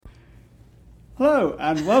Hello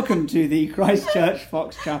and welcome to the Christchurch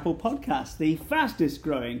Fox Chapel podcast, the fastest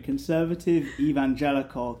growing conservative,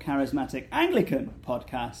 evangelical, charismatic Anglican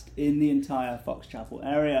podcast in the entire Fox Chapel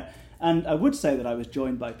area. And I would say that I was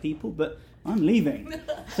joined by people, but I'm leaving.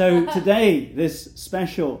 So today, this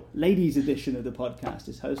special ladies edition of the podcast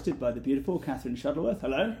is hosted by the beautiful Catherine Shuttleworth.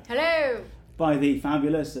 Hello. Hello. By the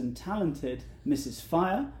fabulous and talented Mrs.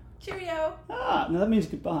 Fire. Cheerio. No, that means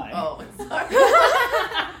goodbye. Oh, sorry.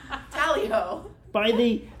 Tally-ho. By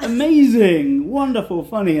the amazing, wonderful,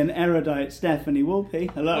 funny and erudite Stephanie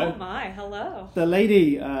Wolpe. Hello. Oh my, hello. The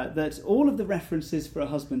lady that all of the references for her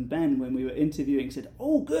husband Ben when we were interviewing said,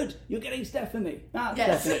 "Oh good, you're getting Stephanie."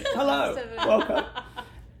 Yes. Stephanie. Hello. Welcome.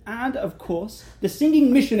 And of course, the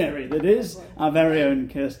singing missionary that is our very own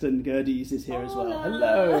Kirsten Gerdes is here as well.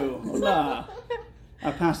 Hello. Hola.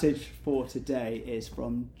 Our passage for today is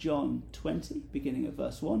from John 20, beginning of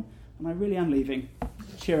verse 1. And I really am leaving.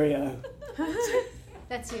 Cheerio.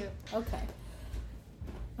 That's you. Okay.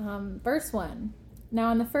 Verse 1. Now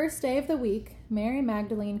on the first day of the week, Mary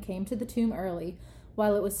Magdalene came to the tomb early,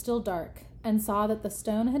 while it was still dark, and saw that the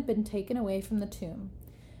stone had been taken away from the tomb.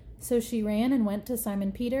 So she ran and went to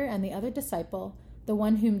Simon Peter and the other disciple, the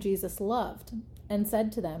one whom Jesus loved, and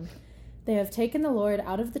said to them, "They have taken the Lord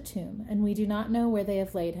out of the tomb, and we do not know where they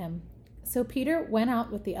have laid him." So Peter went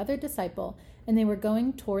out with the other disciple, and they were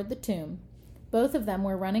going toward the tomb. Both of them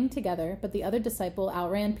were running together, but the other disciple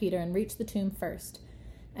outran Peter and reached the tomb first.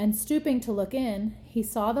 And stooping to look in, he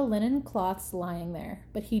saw the linen cloths lying there,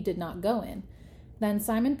 but he did not go in. Then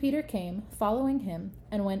Simon Peter came, following him,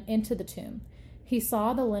 and went into the tomb. He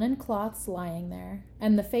saw the linen cloths lying there,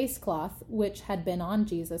 and the face cloth which had been on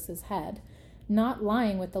Jesus' head, not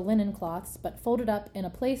lying with the linen cloths, but folded up in a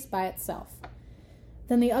place by itself.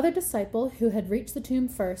 Then the other disciple, who had reached the tomb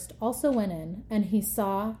first, also went in, and he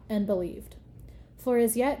saw and believed. For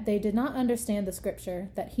as yet they did not understand the scripture,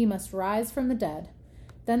 that he must rise from the dead.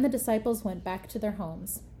 Then the disciples went back to their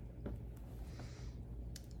homes.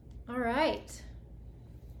 All right.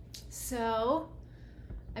 So,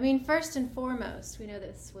 first and foremost, we know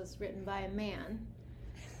this was written by a man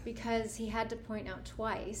because he had to point out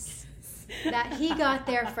twice that he got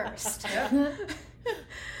there first.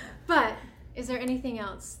 But is there anything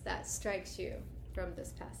else that strikes you from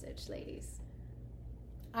this passage, ladies?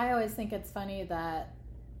 I always think it's funny that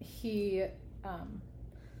he,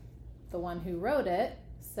 the one who wrote it,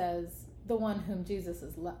 says the one whom Jesus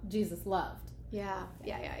loved. Yeah.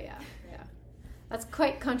 That's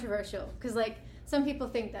quite controversial because, some people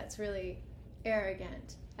think that's really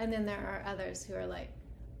arrogant, and then there are others who are like,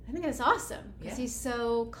 I think that's awesome because he's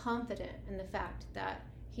so confident in the fact that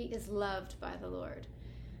he is loved by the Lord.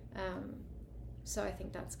 So I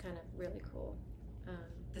think that's kind of really cool.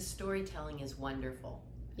 The storytelling is wonderful.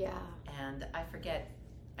 Yeah. And I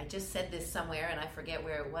just said this somewhere and I forget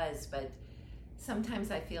where it was, but sometimes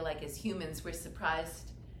I feel like as humans we're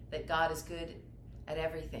surprised that God is good at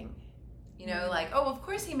everything. Oh, of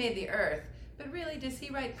course he made the earth, but really, does he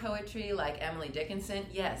write poetry like Emily Dickinson?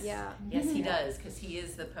 Yes. Yeah. Yes, he does, because he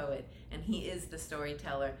is the poet and he is the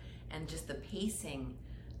storyteller. And just the pacing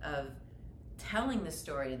of telling the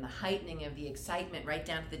story and the heightening of the excitement right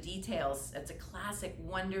down to the details. It's a classic,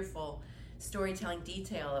 wonderful storytelling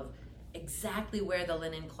detail of exactly where the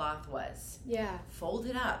linen cloth was. Yeah.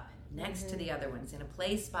 Folded up next to the other ones in a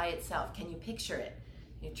place by itself. Can you picture it?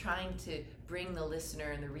 You're trying to bring the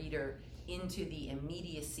listener and the reader into the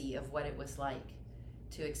immediacy of what it was like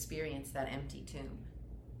to experience that empty tomb.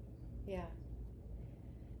 Yeah.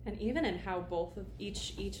 And even in how both of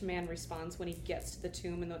each man responds when he gets to the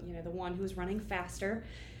tomb, and the one who's running faster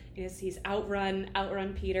is he's outrun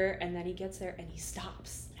Peter, and then he gets there and he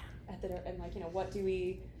stops at the door, and what do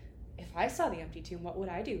we? If I saw the empty tomb, what would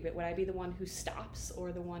I do? But would I be the one who stops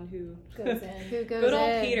or the one who goes in? Who goes good old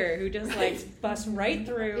in? Peter, who just busts right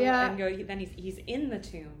through and go. Then he's in the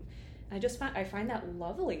tomb. I find that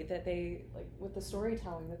lovely that they with the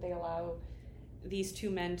storytelling that they allow these two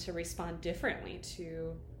men to respond differently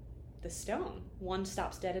to the stone. One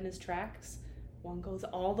stops dead in his tracks. One goes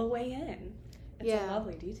all the way in. It's a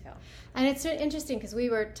lovely detail. And it's interesting because we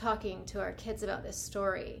were talking to our kids about this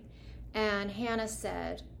story, and Hannah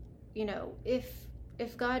said,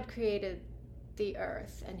 if God created the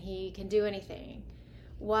earth and he can do anything,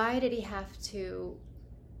 why did he have to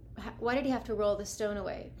roll the stone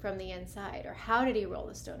away from the inside? Or how did he roll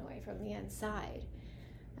the stone away from the inside?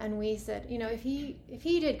 And we said, if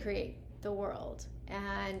he did create the world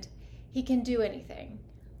and he can do anything,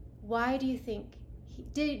 why do you think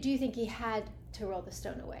he had to roll the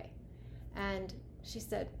stone away? And she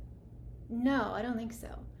said, no, I don't think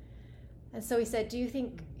so. And so we said, do you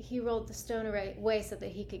think he rolled the stone away so that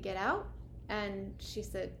he could get out? And she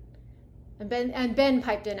said, and Ben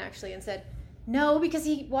piped in actually and said, no, because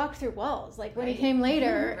he walked through walls. Like when he came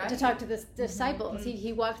later to talk to the disciples,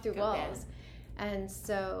 he walked through walls. And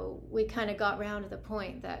so we kind of got round to the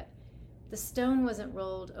point that the stone wasn't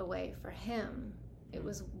rolled away for him. It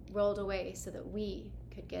was rolled away so that we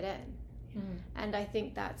could get in. And I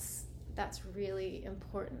think that's really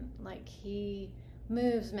important. Like he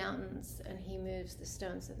moves mountains and he moves the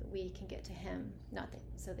stone so that we can get to him, not that,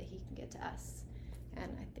 so that he can get to us.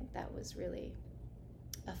 And I think that was really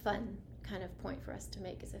a fun kind of point for us to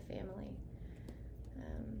make as a family.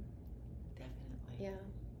 Definitely. Yeah.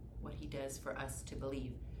 What he does for us to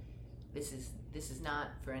believe. This is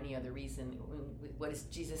not for any other reason. What is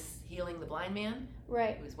Jesus healing the blind man?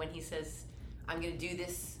 Right. It was when he says, I'm going to do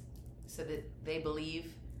this so that they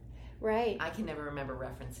believe. Right. I can never remember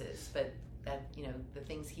references, but that, the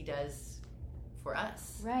things he does for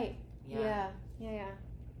us. Right. Yeah.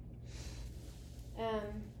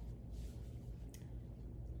 And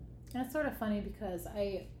it's sort of funny because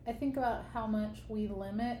I think about how much we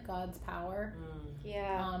limit God's power.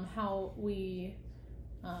 Yeah. How we,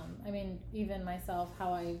 even myself,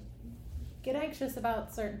 how I get anxious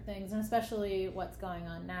about certain things, and especially what's going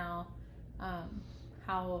on now,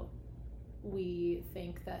 how we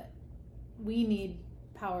think that we need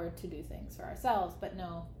power to do things for ourselves, but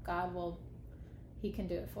no, God he can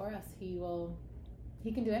do it for us. He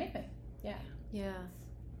can do anything. Yeah. Yeah.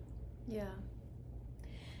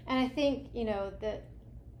 And I think, that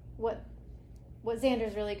what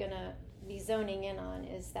Xander's really going to be zoning in on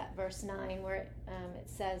is that verse 9 where it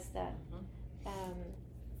says that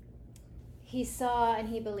he saw and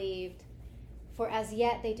he believed, for as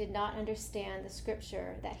yet they did not understand the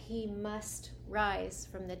scripture that he must rise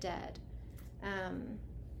from the dead. And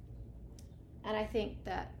I think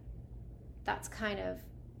that's kind of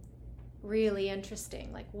really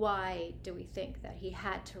interesting. Like, why do we think that he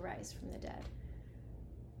had to rise from the dead?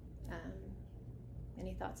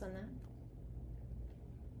 Any thoughts on that?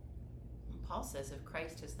 Paul says if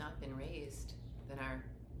Christ has not been raised, then our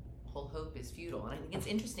whole hope is futile. And I think it's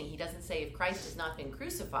interesting, he doesn't say if Christ has not been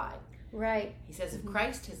crucified. Right. He says if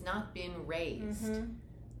Christ has not been raised,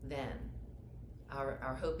 then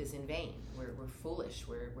our hope is in vain. We're foolish.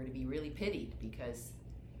 We're to be really pitied, because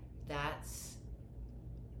that's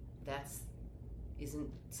isn't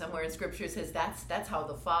somewhere in Scripture says that's how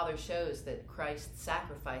the Father shows that Christ's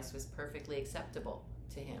sacrifice was perfectly acceptable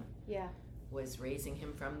to him. Yeah. Was raising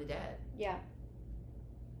him from the dead. Yeah.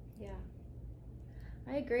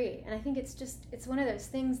 I agree. And I think it's one of those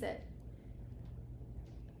things that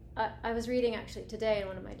I was reading actually today in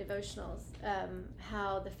one of my devotionals,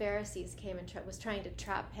 how the Pharisees came and was trying to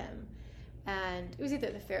trap him. And it was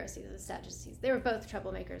either the Pharisees or the Sadducees. They were both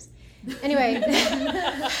troublemakers. Anyway,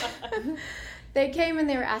 they came and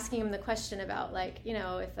they were asking him the question about, like,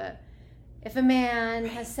 if a man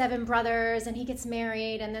has 7 brothers and he gets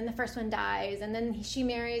married and then the first one dies and then she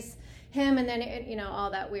marries him and then, all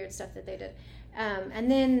that weird stuff that they did. And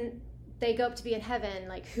then they go up to be in heaven,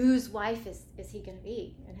 like, whose wife is he going to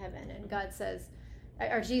be in heaven? And God says,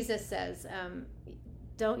 or Jesus says,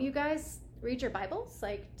 don't you guys read your Bibles?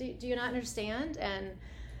 Like, do you not understand?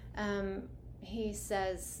 And he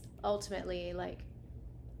says, ultimately, like,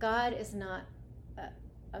 God is not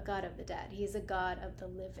a God of the dead. He's a God of the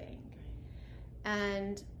living.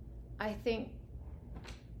 And I think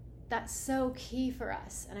that's so key for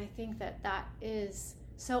us. And I think that is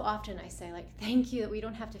so often I say, like, thank you that we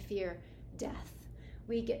don't have to fear death.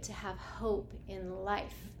 We get to have hope in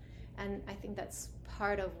life. And I think that's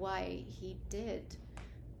part of why he did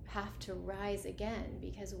have to rise again,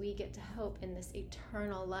 because we get to hope in this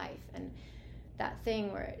eternal life. And that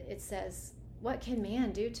thing where it says, what can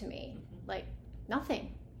man do to me? Like,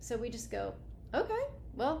 nothing. So we just go, okay,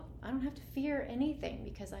 well, I don't have to fear anything,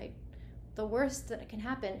 because the worst that can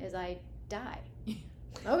happen is I die.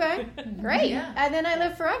 Okay, great. Yeah. And then I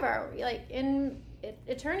live forever, like in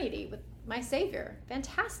eternity with my Savior.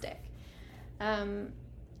 Fantastic. And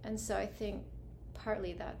so I think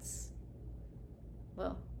partly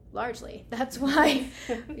largely that's why,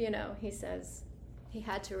 he says he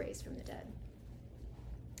had to raise from the dead.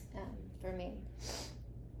 For me.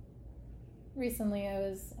 Recently I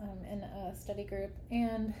was in a study group,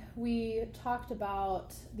 and we talked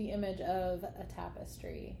about the image of a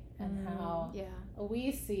tapestry and how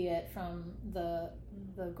we see it from the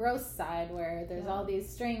gross side, where there's all these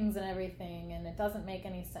strings and everything, and it doesn't make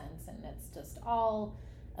any sense, and it's just all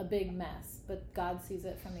a big mess. But God sees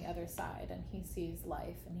it from the other side, and he sees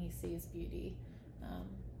life and he sees beauty.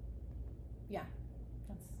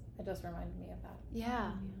 It just reminded me of that.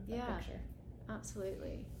 Yeah. That picture.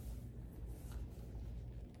 Absolutely.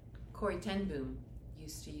 Corrie ten Boom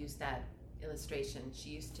used to use that illustration. She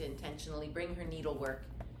used to intentionally bring her needlework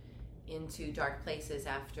into dark places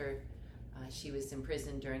after she was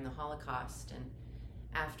imprisoned during the Holocaust. And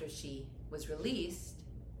after she was released,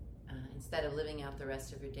 instead of living out the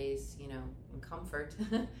rest of her days, in comfort,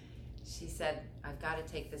 she said, I've got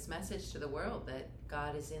to take this message to the world that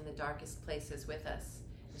God is in the darkest places with us.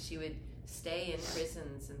 And she would stay in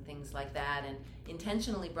prisons and things like that, and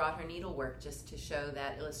intentionally brought her needlework just to show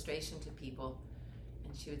that illustration to people.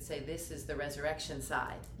 And she would say, this is the resurrection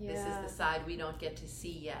side. Yeah. This is the side we don't get to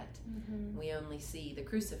see yet. Mm-hmm. We only see the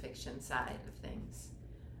crucifixion side of things.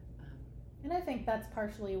 And I think that's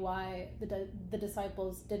partially why the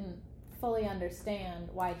disciples didn't fully understand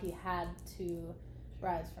why he had to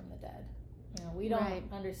rise from the dead. We don't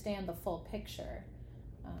understand the full picture,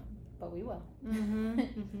 but we will. Mm-hmm.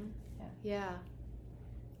 Mm-hmm. Yeah,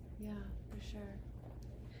 for sure.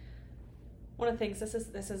 One of the things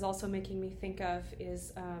this is also making me think of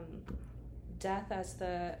is death as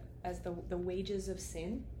the wages of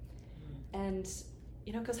sin, and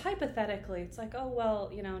because hypothetically it's like, oh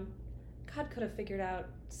well, God could have figured out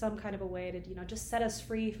some kind of a way to just set us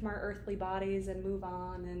free from our earthly bodies and move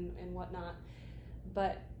on and whatnot,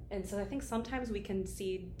 and so I think sometimes we can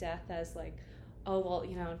see death as like, oh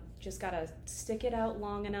well, just gotta stick it out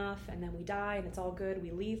long enough and then we die and it's all good.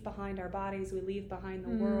 We leave behind our bodies, we leave behind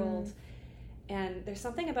the world. And there's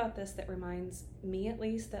something about this that reminds me, at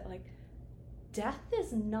least, that like death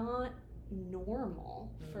is not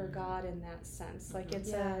normal for God in that sense. Like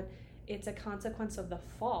it's a consequence of the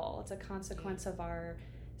fall. It's a consequence of our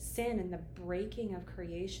sin and the breaking of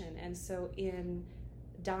creation. And so in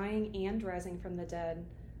dying and rising from the dead,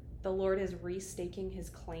 the Lord is restaking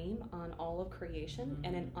his claim on all of creation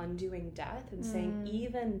and in undoing death and saying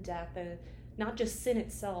even death, not just sin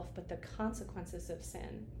itself, but the consequences of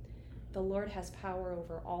sin. The Lord has power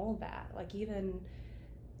over all that. Like even,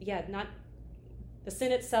 not the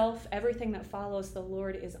sin itself, everything that follows, the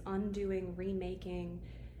Lord is undoing, remaking,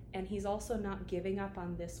 and he's also not giving up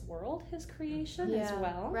on this world, his creation as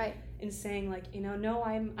well. Right. And saying like, no,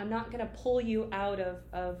 I'm not going to pull you out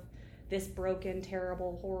of this broken,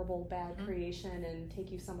 terrible, horrible, bad creation and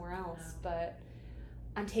take you somewhere else, but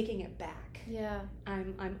I'm taking it back. Yeah.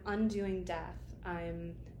 I'm undoing death.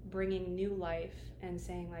 I'm bringing new life and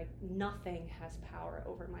saying like nothing has power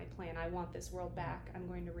over my plan. I want this world back. I'm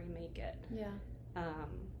going to remake it.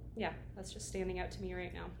 That's just standing out to me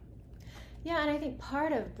right now. Yeah, and I think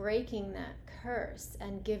part of breaking that curse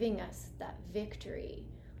and giving us that victory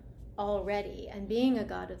already and being a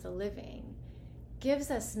God of the living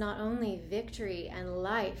gives us not only victory and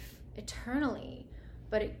life eternally,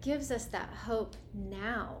 but it gives us that hope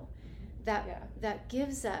now that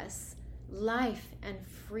gives us life and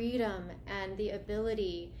freedom and the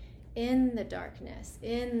ability in the darkness,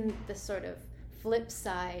 in the sort of flip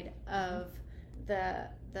side of the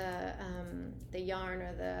yarn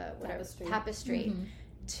or the whatever tapestry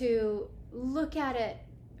to look at it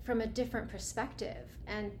from a different perspective,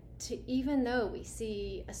 and to, even though we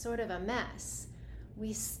see a sort of a mess,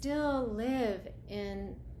 we still live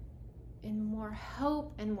in more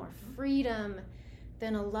hope and more freedom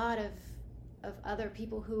than a lot of other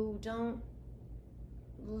people who don't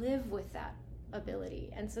live with that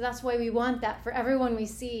ability. And so that's why we want that for everyone we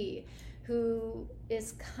see who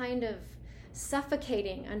is kind of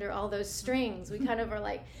suffocating under all those strings. We kind of are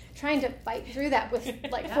like trying to fight through that with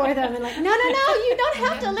for them and like, no, you don't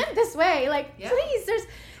have to live this way. Like, please,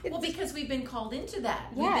 because we've been called into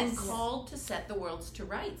that. Yes. We've been called to set the worlds to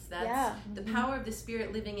rights. That's the power of the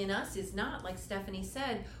Spirit living in us is not, like Stephanie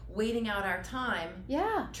said, waiting out our time,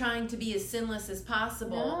 trying to be as sinless as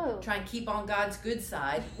possible, trying to keep on God's good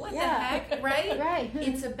side. What the heck, right? Right.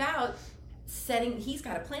 It's about setting, he's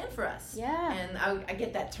got a plan for us. Yeah. And I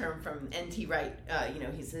get that term from N.T. Wright.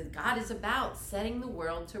 He says, God is about setting the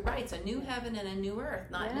world to rights, a new heaven and a new earth,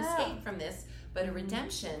 not an escape from this, but a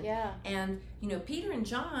redemption. Yeah. And, Peter and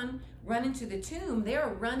John run into the tomb.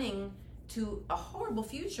 They're running to a horrible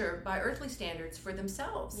future by earthly standards for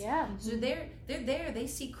themselves. Yeah. So they're there. They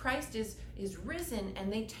see Christ is risen,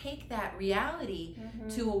 and they take that reality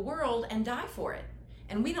to a world and die for it.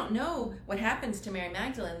 And we don't know what happens to Mary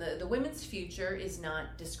Magdalene. The women's future is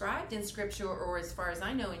not described in Scripture or, as far as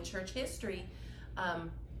I know, in church history.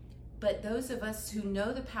 But those of us who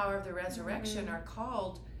know the power of the resurrection are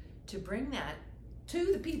called to bring that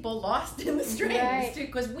to the people lost in the strings,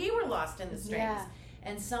 because we were lost in the strings,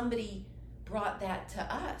 and somebody brought that to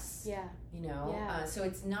us. So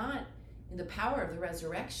it's not, the power of the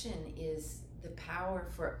resurrection is the power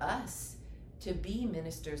for us to be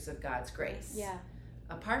ministers of God's grace.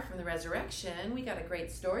 apart from the resurrection, we got a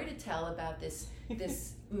great story to tell about this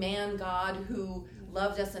man God who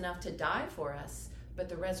loved us enough to die for us. But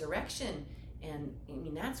the resurrection, and I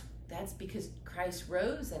mean that's because Christ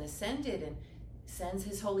rose and ascended and sends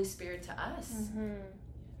his Holy Spirit to us.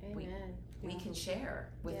 Mm-hmm. Amen. We can share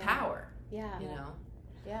with Yeah. power. Yeah. You know.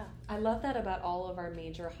 Yeah. I love that about all of our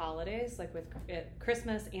major holidays, like with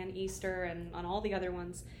Christmas and Easter and on all the other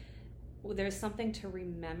ones. There's something to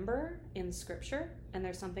remember in Scripture, and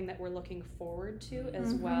there's something that we're looking forward to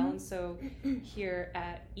as well. And so here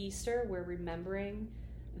at Easter, we're remembering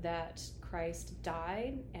that Christ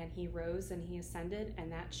died and he rose and he ascended,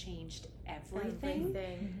 and that changed everything.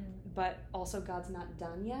 But also God's not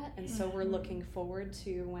done yet, and so we're looking forward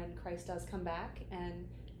to when Christ does come back and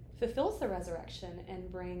fulfills the resurrection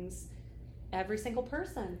and brings every single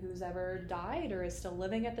person who's ever died or is still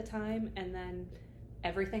living at the time, and then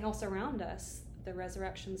everything else around us. The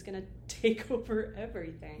resurrection's going to take over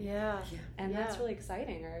everything. Yeah. And that's really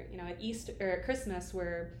exciting. Or, you know, at Easter or at Christmas,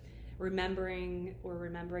 we're remembering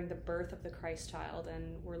the birth of the Christ child,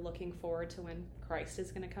 and we're looking forward to when Christ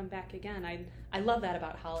is going to come back again. I love that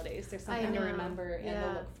about holidays. There's something to remember and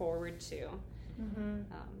to look forward to.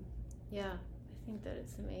 Yeah, I think that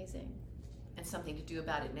it's amazing. And something to do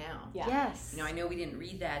about it now. Yeah. Yes. You know, I know we didn't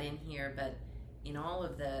read that in here, but in all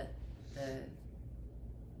of the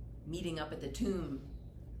meeting up at the tomb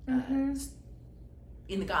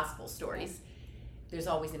in the gospel stories, there's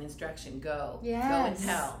always an instruction: go and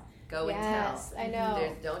tell. Go and tell. I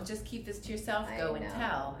know. Don't just keep this to yourself. Go and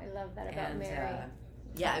tell. I love that about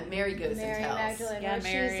Mary. Mary goes Mary and tells. Magdalene, Yeah, where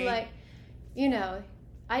Mary. she's like, you know,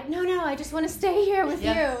 I just want to stay here with you.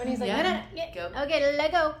 And he's like, no, Go. okay,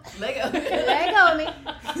 let go. Let go. Let go of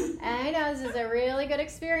me. I know, this is a really good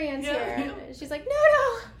experience here. She's like,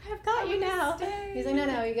 no, I've got you now. He's like,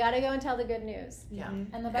 no, you got to go and tell the good news. Yeah.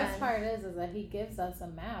 And the best part is that he gives us a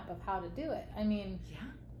map of how to do it. I mean,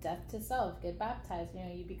 death to self, get baptized, you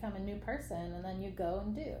know, you become a new person, and then you go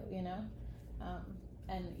and do, you know.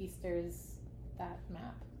 And Easter's that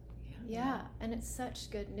map. Yeah, and it's such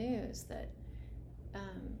good news that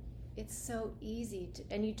it's so easy to,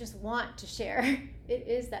 and you just want to share. It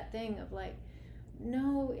is that thing of like,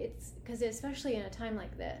 no, it's because especially in a time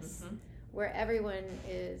like this, where everyone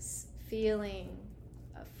is feeling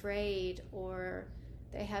afraid, or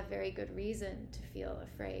they have very good reason to feel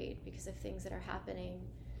afraid because of things that are happening.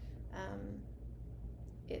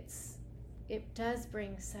 It does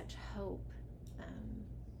bring such hope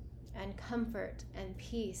and comfort and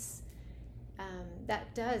peace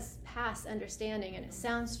that does pass understanding, and it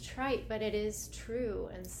sounds trite, but it is true.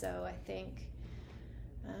 And so I think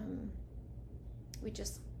you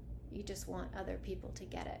just want other people to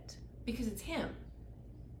get it, because it's him.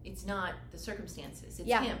 It's not the circumstances. It's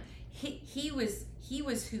him. He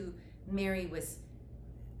was who Mary was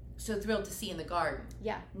so thrilled to see in the garden.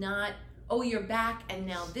 Yeah. Not, oh, you're back and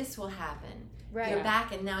now this will happen. Right. You're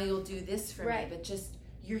back and now you'll do this for Right. me. But just,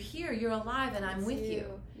 you're here, you're alive, and I'm with you.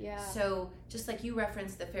 Yeah. So just like you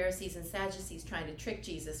referenced the Pharisees and Sadducees trying to trick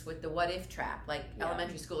Jesus with the what if trap, like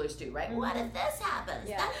elementary schoolers do, right? What if this happens?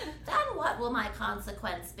 Yeah. Then what will my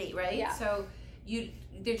consequence be, right? Yeah. So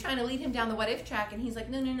they're trying to lead him down the what if track, and he's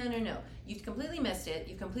like, no. You've completely missed it.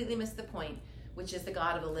 You've completely missed the point, which is the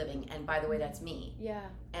God of the living. And by the way, that's me. Yeah.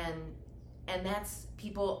 And that's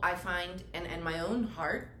people I find, and my own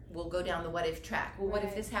heart will go down the what if track. Well, what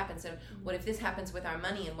if this happens? And what if this happens with our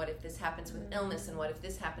money? And what if this happens with illness? And what if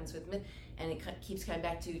this happens with and it keeps coming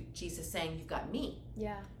back to Jesus saying, you've got me.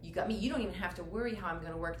 Yeah. You got me. You don't even have to worry how I'm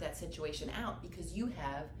going to work that situation out, because you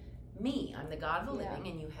have me. I'm the God of the living,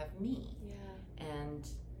 and you have me. Yeah. And,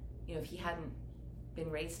 you know, if he hadn't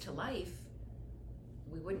been raised to life,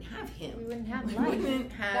 we wouldn't have him. We wouldn't have we life.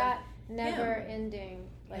 wouldn't have that never ending.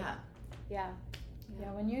 Like, yeah. Yeah,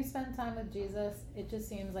 when you spend time with Jesus, it just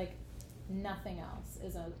seems like nothing else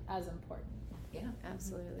is as important. Yeah.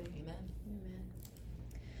 Absolutely. Amen.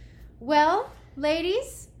 Well,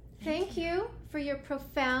 ladies, thank you for your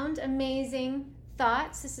profound, amazing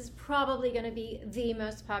thoughts. This is probably going to be the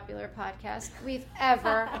most popular podcast we've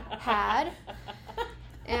ever had.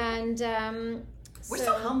 And we're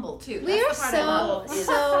so humble too. We That's are the part I love, is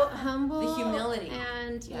so humble. the humility.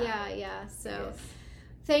 And Yeah. So Yes.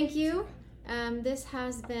 thank you. This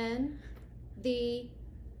has been the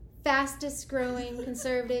fastest growing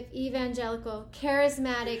conservative, evangelical,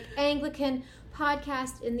 charismatic, Anglican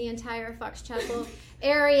podcast in the entire Fox Chapel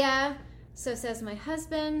area. So says my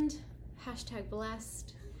husband.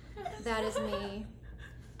 #blessed. That is me.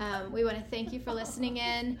 We want to thank you for listening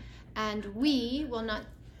in, and we will not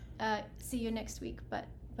see you next week, but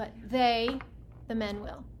they, the men,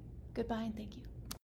 will. Goodbye and thank you.